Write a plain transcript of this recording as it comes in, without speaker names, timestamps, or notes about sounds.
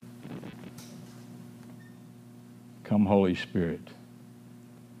Come, Holy Spirit,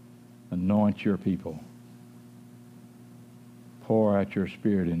 anoint your people. Pour out your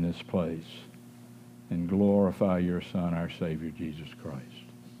Spirit in this place and glorify your Son, our Savior, Jesus Christ.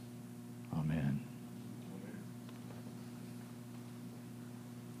 Amen.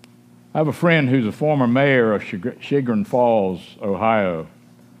 I have a friend who's a former mayor of Chagrin Falls, Ohio,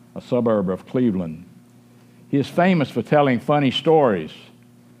 a suburb of Cleveland. He is famous for telling funny stories,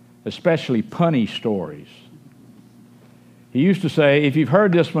 especially punny stories. He used to say, if you've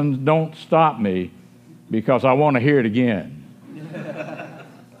heard this one, don't stop me because I want to hear it again.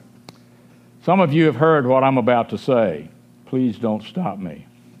 Some of you have heard what I'm about to say. Please don't stop me.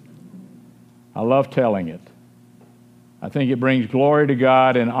 I love telling it. I think it brings glory to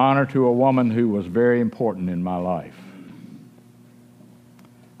God and honor to a woman who was very important in my life.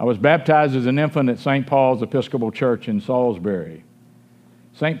 I was baptized as an infant at St. Paul's Episcopal Church in Salisbury.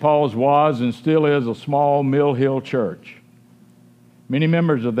 St. Paul's was and still is a small Mill Hill church. Many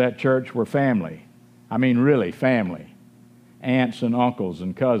members of that church were family. I mean really family. Aunts and uncles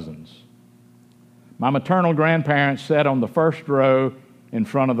and cousins. My maternal grandparents sat on the first row in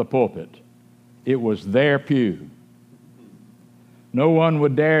front of the pulpit. It was their pew. No one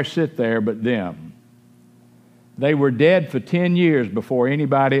would dare sit there but them. They were dead for 10 years before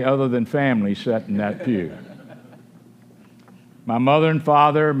anybody other than family sat in that pew. My mother and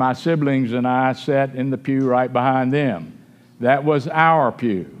father, my siblings, and I sat in the pew right behind them. That was our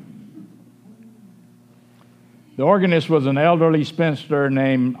pew. The organist was an elderly spinster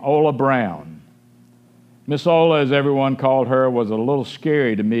named Ola Brown. Miss Ola, as everyone called her, was a little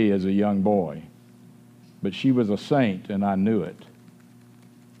scary to me as a young boy. But she was a saint, and I knew it.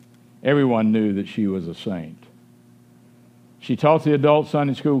 Everyone knew that she was a saint. She taught the adult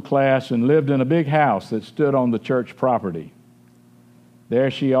Sunday school class and lived in a big house that stood on the church property. There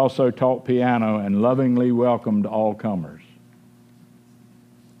she also taught piano and lovingly welcomed all comers.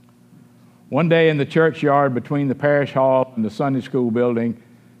 One day in the churchyard between the parish hall and the Sunday school building,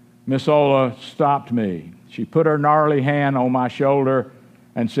 Miss Ola stopped me. She put her gnarly hand on my shoulder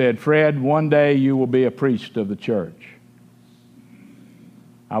and said, "Fred, one day you will be a priest of the church."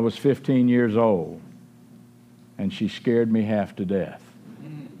 I was 15 years old, and she scared me half to death.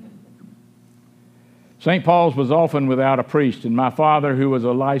 St. Paul's was often without a priest, and my father, who was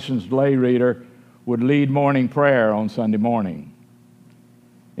a licensed lay reader, would lead morning prayer on Sunday morning.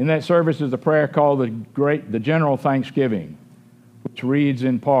 In that service is a prayer called the General Thanksgiving, which reads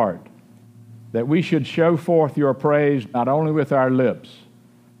in part, that we should show forth your praise not only with our lips,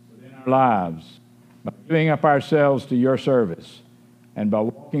 but in our lives, by giving up ourselves to your service, and by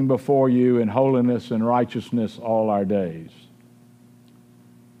walking before you in holiness and righteousness all our days.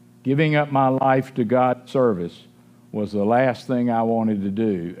 Giving up my life to God's service was the last thing I wanted to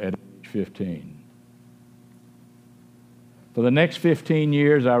do at age 15. For the next 15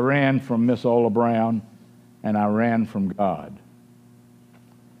 years, I ran from Miss Ola Brown, and I ran from God.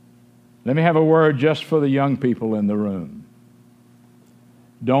 Let me have a word just for the young people in the room.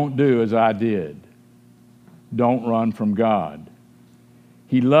 Don't do as I did. Don't run from God.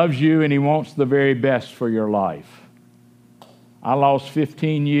 He loves you and He wants the very best for your life. I lost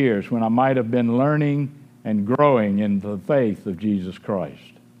 15 years when I might have been learning and growing in the faith of Jesus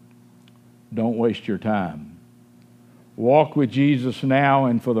Christ. Don't waste your time. Walk with Jesus now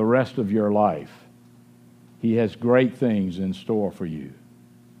and for the rest of your life. He has great things in store for you.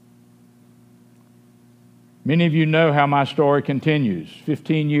 Many of you know how my story continues.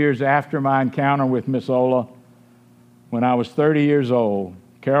 15 years after my encounter with Miss Ola, when I was 30 years old,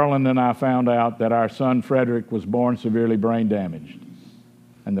 Carolyn and I found out that our son Frederick was born severely brain damaged,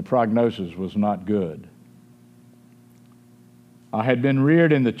 and the prognosis was not good. I had been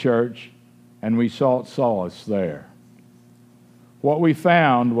reared in the church, and we sought solace there. What we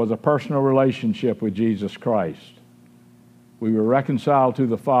found was a personal relationship with Jesus Christ. We were reconciled to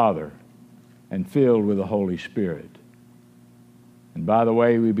the Father and filled with the Holy Spirit. And by the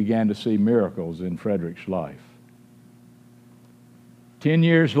way, we began to see miracles in Frederick's life. 10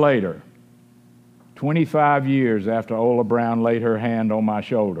 years later, 25 years after Ola Brown laid her hand on my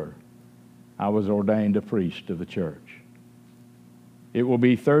shoulder, I was ordained a priest of the church. It will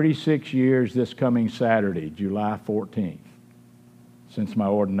be 36 years this coming Saturday, July 14th, since my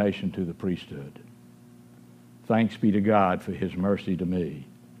ordination to the priesthood. Thanks be to God for His mercy to me,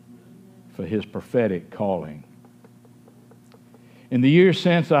 for His prophetic calling. In the years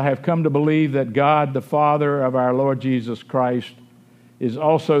since, I have come to believe that God, the Father of our Lord Jesus Christ, is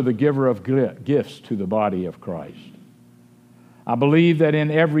also the giver of gifts to the body of Christ. I believe that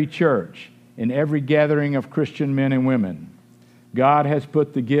in every church, in every gathering of Christian men and women, God has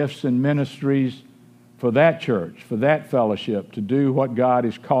put the gifts and ministries for that church, for that fellowship to do what God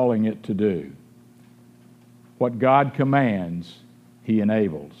is calling it to do. What God commands, He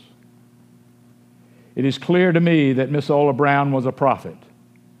enables. It is clear to me that Miss Ola Brown was a prophet,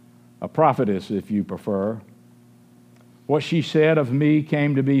 a prophetess if you prefer. What she said of me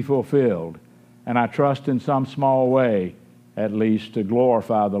came to be fulfilled, and I trust in some small way, at least, to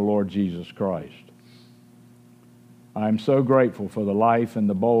glorify the Lord Jesus Christ. I am so grateful for the life and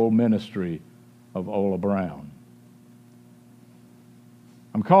the bold ministry of Ola Brown.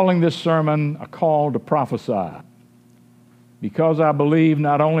 I'm calling this sermon a call to prophesy, because I believe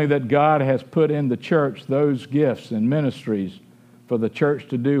not only that God has put in the church those gifts and ministries for the church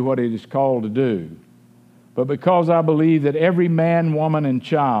to do what it is called to do, but because I believe that every man, woman, and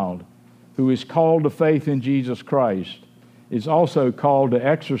child who is called to faith in Jesus Christ is also called to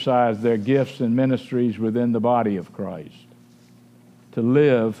exercise their gifts and ministries within the body of Christ, to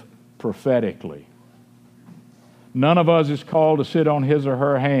live prophetically. None of us is called to sit on his or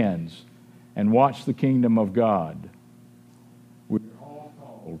her hands and watch the kingdom of God. We're all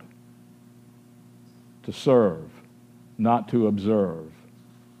called to serve, not to observe.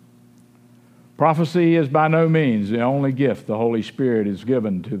 Prophecy is by no means the only gift the Holy Spirit is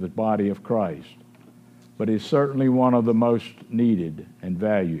given to the body of Christ, but is certainly one of the most needed and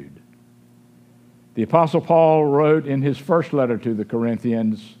valued. The Apostle Paul wrote in his first letter to the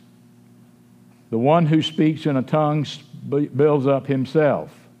Corinthians, "The one who speaks in a tongue builds up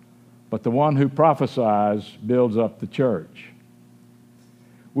himself, but the one who prophesies builds up the church."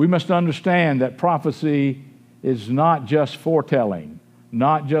 We must understand that prophecy is not just foretelling,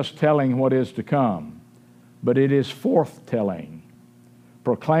 not just telling what is to come, but it is forthtelling,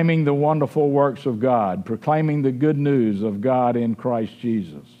 proclaiming the wonderful works of God, proclaiming the good news of God in Christ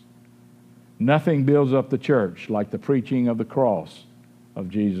Jesus. Nothing builds up the church like the preaching of the cross of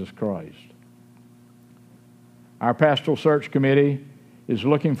Jesus Christ. Our pastoral search committee is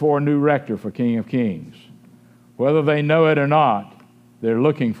looking for a new rector for King of Kings. Whether they know it or not, they're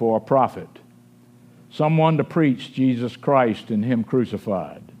looking for a prophet, someone to preach Jesus Christ and Him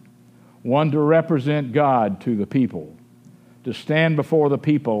crucified, one to represent God to the people, to stand before the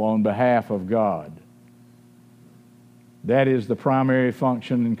people on behalf of God. That is the primary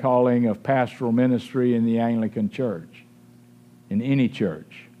function and calling of pastoral ministry in the Anglican Church, in any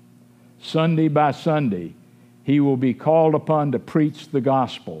church. Sunday by Sunday, he will be called upon to preach the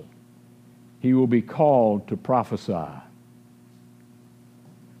gospel. He will be called to prophesy.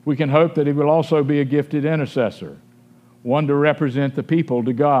 We can hope that he will also be a gifted intercessor, one to represent the people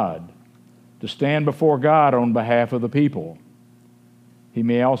to God, to stand before God on behalf of the people. He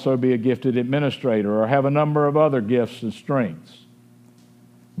may also be a gifted administrator or have a number of other gifts and strengths,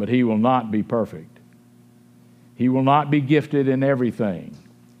 but he will not be perfect. He will not be gifted in everything.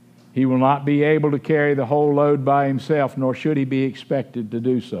 He will not be able to carry the whole load by himself, nor should he be expected to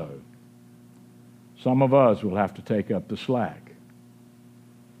do so. Some of us will have to take up the slack.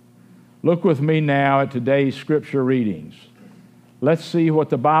 Look with me now at today's scripture readings. Let's see what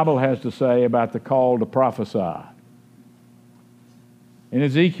the Bible has to say about the call to prophesy. In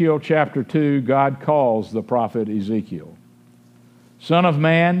Ezekiel chapter 2, God calls the prophet Ezekiel. "Son of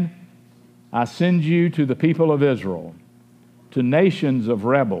man, I send you to the people of Israel, to nations of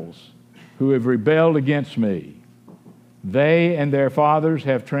rebels who have rebelled against me. They and their fathers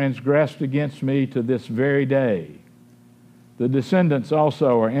have transgressed against me to this very day. The descendants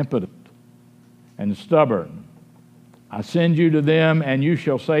also are impotent and stubborn. I send you to them, and you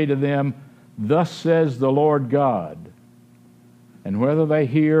shall say to them, 'Thus says the Lord God.' And whether they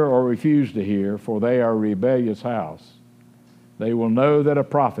hear or refuse to hear, for they are a rebellious house, they will know that a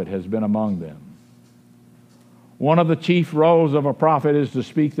prophet has been among them." One of the chief roles of a prophet is to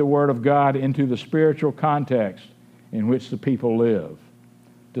speak the word of God into the spiritual context in which the people live,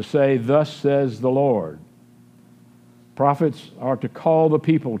 to say, "Thus says the Lord." Prophets are to call the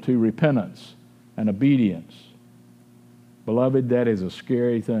people to repentance and obedience. Beloved, that is a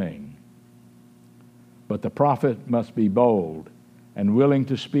scary thing. But the prophet must be bold and willing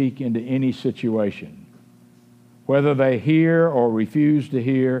to speak into any situation. Whether they hear or refuse to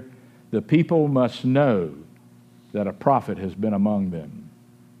hear, the people must know that a prophet has been among them.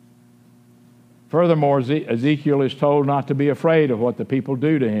 Furthermore, Ezekiel is told not to be afraid of what the people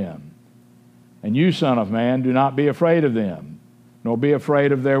do to him. "And you, son of man, do not be afraid of them, nor be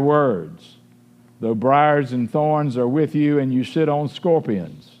afraid of their words. Though briars and thorns are with you, and you sit on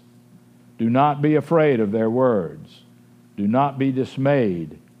scorpions, do not be afraid of their words. Do not be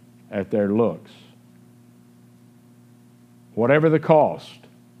dismayed at their looks." Whatever the cost,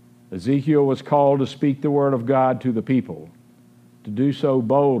 Ezekiel was called to speak the word of God to the people, to do so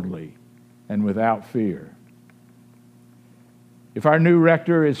boldly and without fear. If our new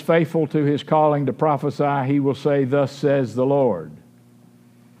rector is faithful to his calling to prophesy, he will say, "Thus says the Lord."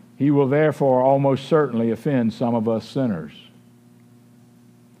 He will therefore almost certainly offend some of us sinners.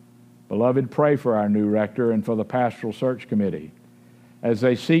 Beloved, pray for our new rector and for the pastoral search committee as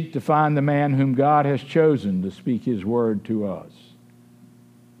they seek to find the man whom God has chosen to speak his word to us.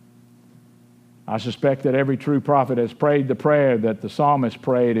 I suspect that every true prophet has prayed the prayer that the psalmist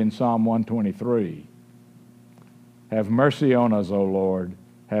prayed in Psalm 123. Have mercy on us, O Lord,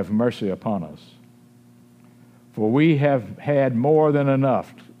 have mercy upon us. For we have had more than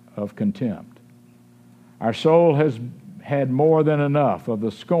enough of contempt. Our soul has had more than enough of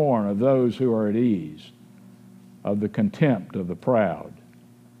the scorn of those who are at ease, of the contempt of the proud.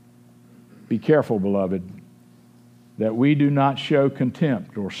 Be careful, beloved, that we do not show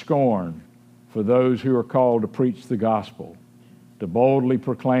contempt or scorn for those who are called to preach the gospel, to boldly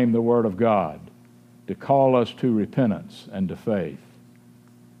proclaim the word of God, to call us to repentance and to faith.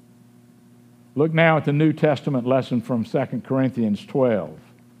 Look now at the New Testament lesson from 2 Corinthians 12.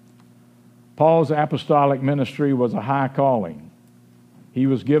 Paul's apostolic ministry was a high calling. He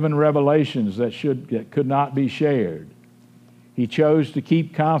was given revelations that could not be shared. He chose to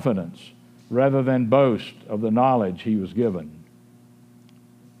keep confidence rather than boast of the knowledge he was given.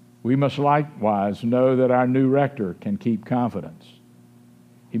 We must likewise know that our new rector can keep confidence.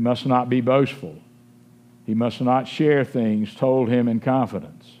 He must not be boastful. He must not share things told him in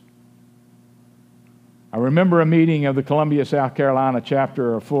confidence. I remember a meeting of the Columbia, South Carolina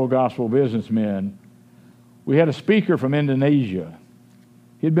chapter of Full Gospel Businessmen. We had a speaker from Indonesia.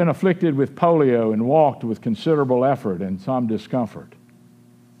 He had been afflicted with polio and walked with considerable effort and some discomfort.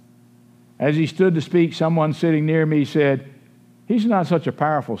 As he stood to speak, someone sitting near me said, "He's not such a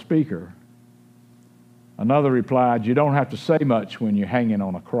powerful speaker." Another replied, "You don't have to say much when you're hanging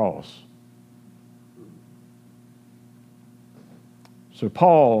on a cross." So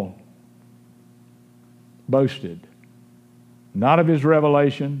Paul boasted, not of his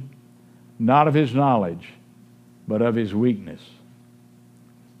revelation, not of his knowledge, but of his weakness.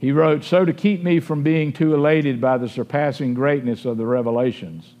 He wrote, "So to keep me from being too elated by the surpassing greatness of the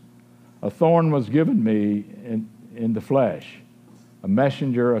revelations, a thorn was given me in the flesh, a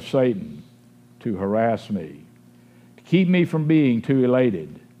messenger of Satan to harass me, to keep me from being too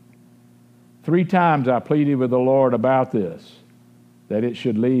elated. 3 times I pleaded with the Lord about this, that it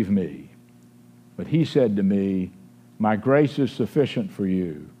should leave me. But he said to me, 'My grace is sufficient for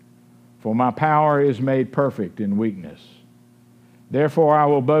you, for my power is made perfect in weakness. Therefore I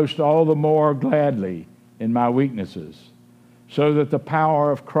will boast all the more gladly in my weaknesses, so that the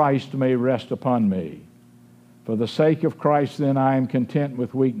power of Christ may rest upon me. For the sake of Christ then I am content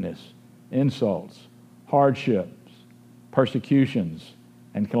with weakness, insults, hardships, persecutions,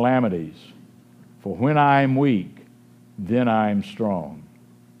 and calamities. For when I am weak, then I am strong.'"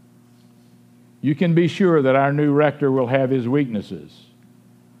 You can be sure that our new rector will have his weaknesses,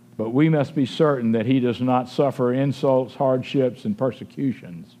 but we must be certain that he does not suffer insults, hardships, and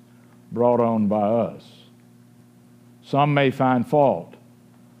persecutions brought on by us. Some may find fault,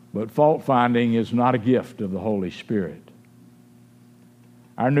 but fault-finding is not a gift of the Holy Spirit.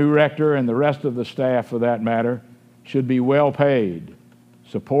 Our new rector and the rest of the staff, for that matter, should be well paid,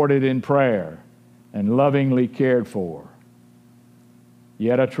 supported in prayer, and lovingly cared for.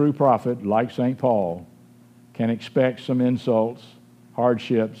 Yet a true prophet, like St. Paul, can expect some insults,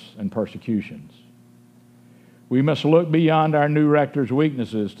 hardships, and persecutions. We must look beyond our new rector's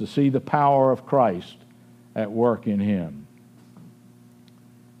weaknesses to see the power of Christ at work in him.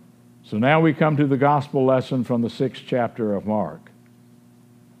 So now we come to the gospel lesson from the 6th chapter of Mark.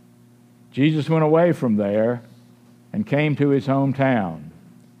 Jesus went away from there and came to his hometown,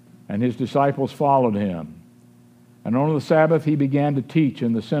 and his disciples followed him. And on the Sabbath he began to teach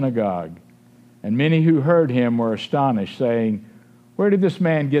in the synagogue, and many who heard him were astonished, saying, "Where did this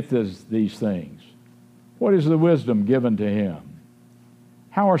man get these things? What is the wisdom given to him?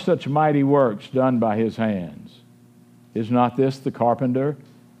 How are such mighty works done by his hands? Is not this the carpenter,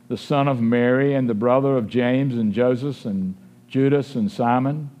 the son of Mary, and the brother of James and Joseph and Judas and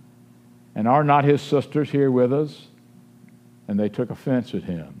Simon? And are not his sisters here with us?" And they took offense at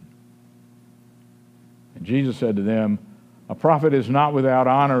him. And Jesus said to them, "A prophet is not without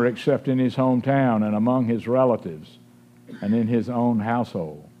honor except in his hometown and among his relatives and in his own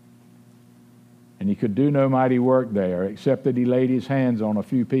household." And he could do no mighty work there except that he laid his hands on a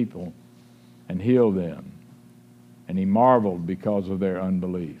few people and healed them. And he marveled because of their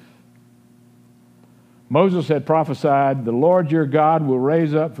unbelief. Moses had prophesied, "The Lord your God will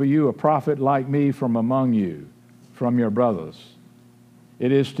raise up for you a prophet like me from among you, from your brothers.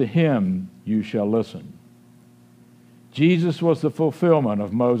 It is to him you shall listen. Jesus was the fulfillment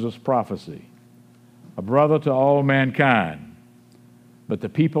of Moses' prophecy, a brother to all mankind. But the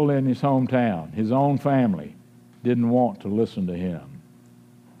people in his hometown, his own family, didn't want to listen to him.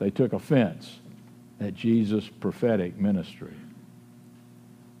 They took offense at Jesus' prophetic ministry.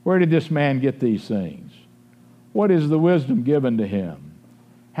 Where did this man get these things? What is the wisdom given to him?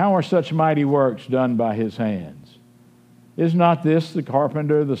 How are such mighty works done by his hands? Is not this the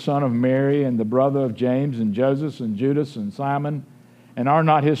carpenter, the son of Mary, and the brother of James and Joseph and Judas and Simon? And are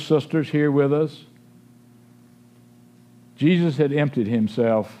not his sisters here with us? Jesus had emptied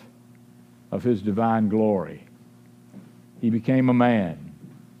himself of his divine glory. He became a man.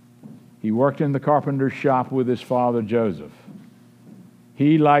 He worked in the carpenter's shop with his father Joseph.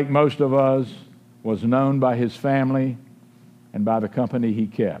 He, like most of us, was known by his family and by the company he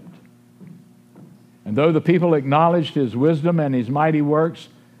kept. And though the people acknowledged his wisdom and his mighty works,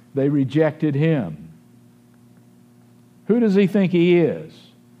 they rejected him. Who does he think he is?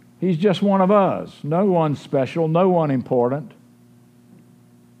 He's just one of us. No one special, no one important.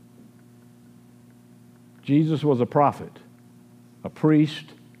 Jesus was a prophet, a priest,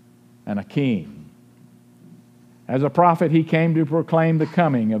 and a king. As a prophet, he came to proclaim the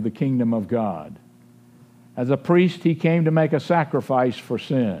coming of the kingdom of God. As a priest, he came to make a sacrifice for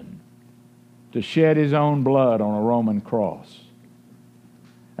sin, to shed his own blood on a Roman cross.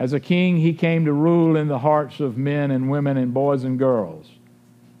 As a king, he came to rule in the hearts of men and women and boys and girls.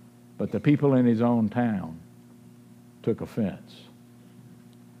 But the people in his own town took offense.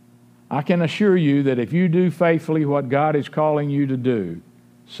 I can assure you that if you do faithfully what God is calling you to do,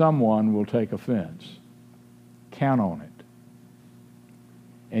 someone will take offense. Count on it.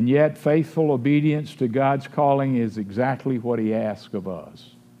 And yet, faithful obedience to God's calling is exactly what he asks of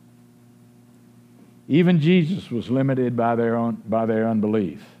us. Even Jesus was limited by their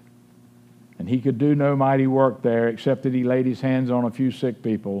unbelief. And he could do no mighty work there except that he laid his hands on a few sick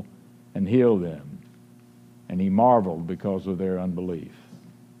people and healed them. And he marveled because of their unbelief.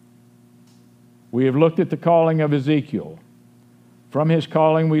 We have looked at the calling of Ezekiel. From his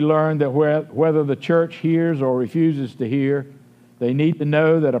calling, we learned that whether the church hears or refuses to hear, they need to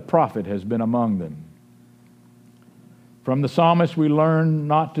know that a prophet has been among them. From the psalmist, we learn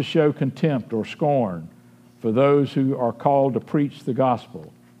not to show contempt or scorn for those who are called to preach the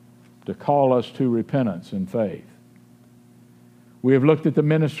gospel, to call us to repentance and faith. We have looked at the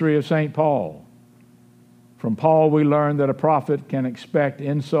ministry of St. Paul. From Paul, we learn that a prophet can expect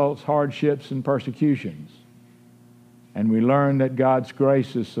insults, hardships, and persecutions. And we learn that God's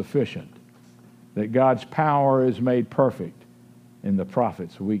grace is sufficient, that God's power is made perfect in the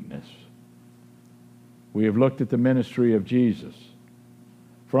prophet's weakness. We have looked at the ministry of Jesus.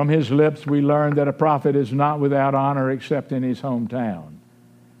 From his lips, we learn that a prophet is not without honor except in his hometown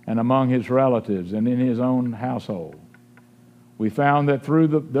and among his relatives and in his own household. We found that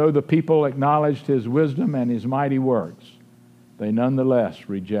though the people acknowledged his wisdom and his mighty works, they nonetheless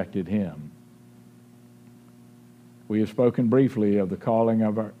rejected him. We have spoken briefly of the calling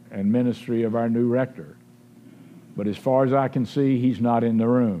and ministry of our new rector. But as far as I can see, he's not in the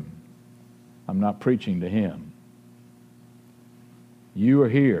room. I'm not preaching to him. You are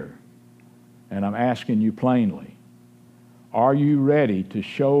here, and I'm asking you plainly, are you ready to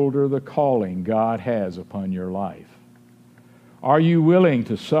shoulder the calling God has upon your life? Are you willing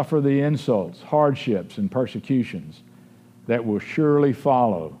to suffer the insults, hardships, and persecutions that will surely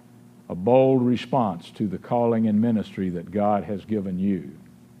follow a bold response to the calling and ministry that God has given you?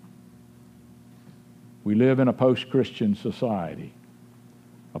 We live in a post-Christian society,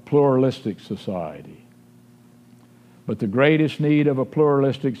 a pluralistic society. But the greatest need of a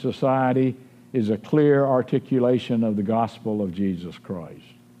pluralistic society is a clear articulation of the gospel of Jesus Christ.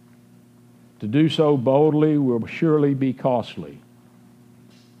 To do so boldly will surely be costly,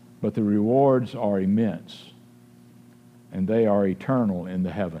 but the rewards are immense, and they are eternal in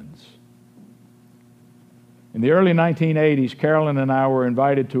the heavens. In the early 1980s, Carolyn and I were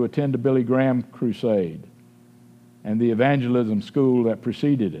invited to attend a Billy Graham crusade and the evangelism school that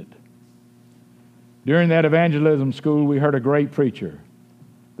preceded it. During that evangelism school, we heard a great preacher,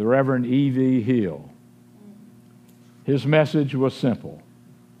 the Reverend E.V. Hill. His message was simple: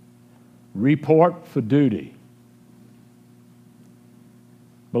 report for duty.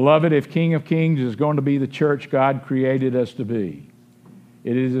 Beloved, if King of Kings is going to be the church God created us to be,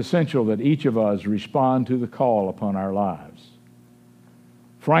 it is essential that each of us respond to the call upon our lives.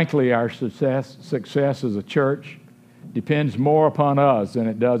 Frankly, our success as a church depends more upon us than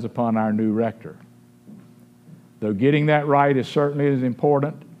it does upon our new rector. Though getting that right is certainly as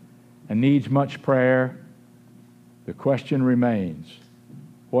important and needs much prayer, the question remains,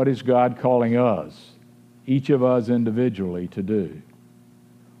 What is God calling us, each of us individually, to do?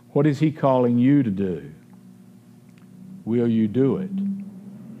 What is He calling you to do? Will you do it?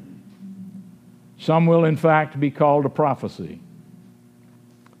 Some will, in fact, be called to prophecy,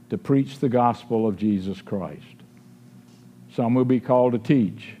 to preach the gospel of Jesus Christ. Some will be called to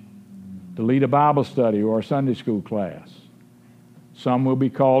teach, to lead a Bible study or a Sunday school class. Some will be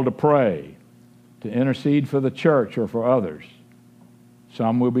called to pray, to intercede for the church or for others.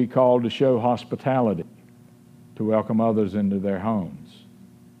 Some will be called to show hospitality, to welcome others into their homes.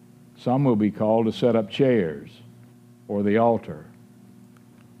 Some will be called to set up chairs or the altar.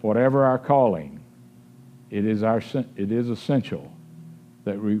 Whatever our calling, it is essential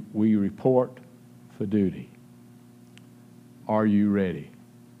that we report for duty. Are you ready?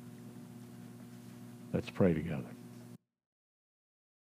 Let's pray together.